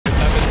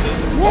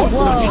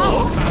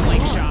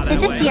Is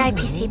this the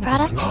IPC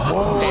product?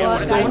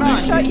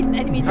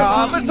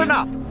 Listen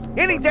up!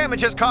 Any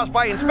damages caused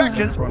by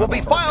inspections will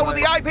be filed with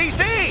the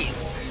IPC!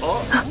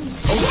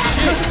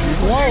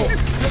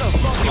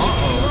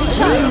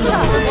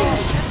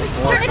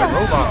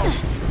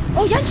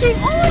 Oh, Yachi!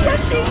 Oh,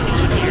 Yachi!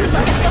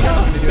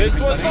 This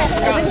was what's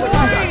going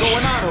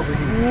on over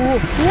here.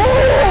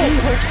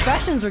 Her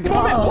expressions are good.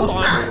 Hold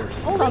on.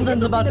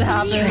 Something's about to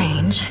happen.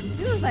 Strange.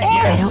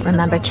 I don't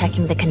remember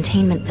checking the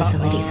containment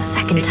facilities a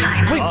second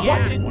time. Wait,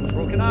 what? One's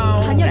broken out.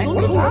 Tanya, don't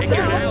look out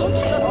there.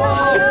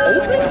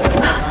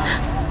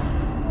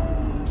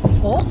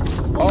 Oh?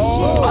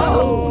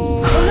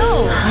 Oh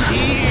no!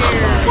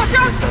 Watch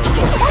out!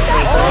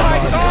 Oh my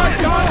god,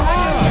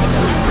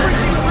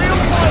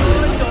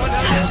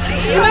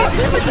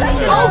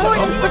 All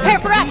wardens, prepare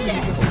for action!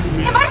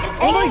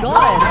 Oh my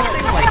god!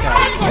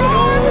 like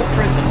a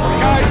prison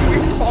break. Guys, we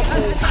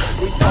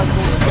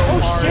fumbled so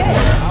hard. Shit!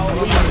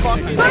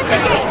 Burn the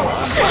gate!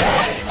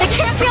 They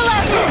can't be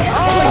allowed in!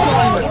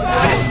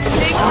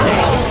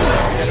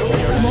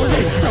 Moses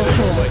is so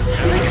cool.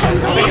 He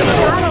comes out of the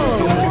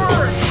shadows.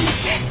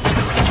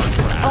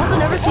 Also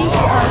never seen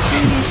these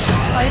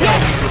fighting.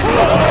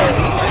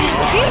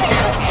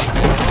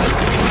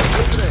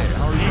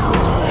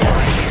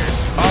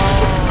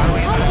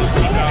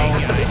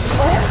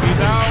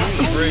 He's out.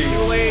 Great.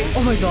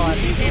 Oh my god.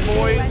 Hey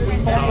boys, we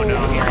fumbled.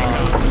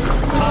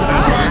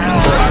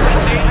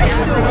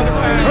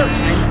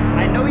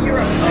 I know you're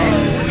upset.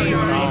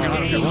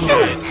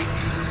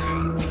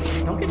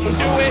 Don't get you do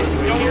it.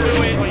 Don't do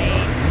it.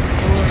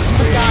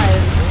 But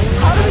guys,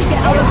 how do we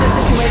get out of this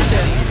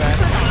situation?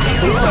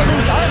 These are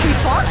gotta be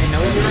fun. I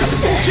know you're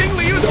upset.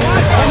 Jingli, use one.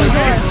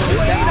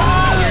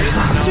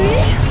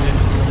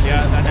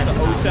 Yeah, that's the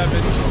 07.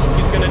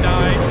 He's gonna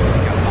die.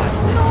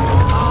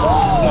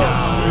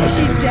 Is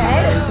she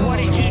dead? What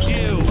did you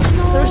do?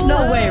 There's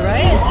no way,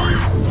 right?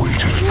 I've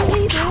waited for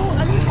too long.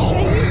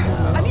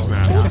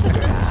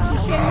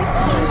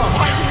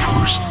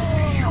 First,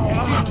 you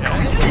have to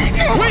gain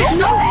it. Wait,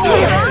 no!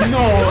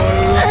 No!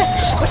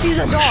 But she's a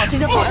doll,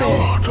 she's a puppet.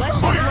 Blood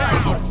of my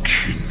fellow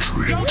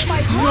kindred.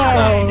 No!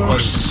 A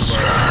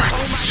sad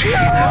scene.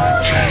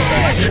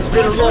 It's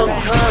been a long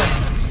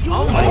time.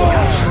 Oh my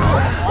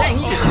god. Dang,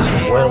 he just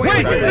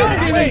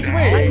wait.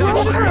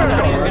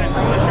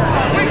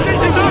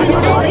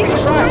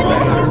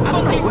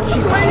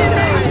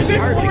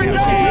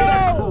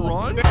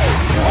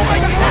 Oh my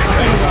god.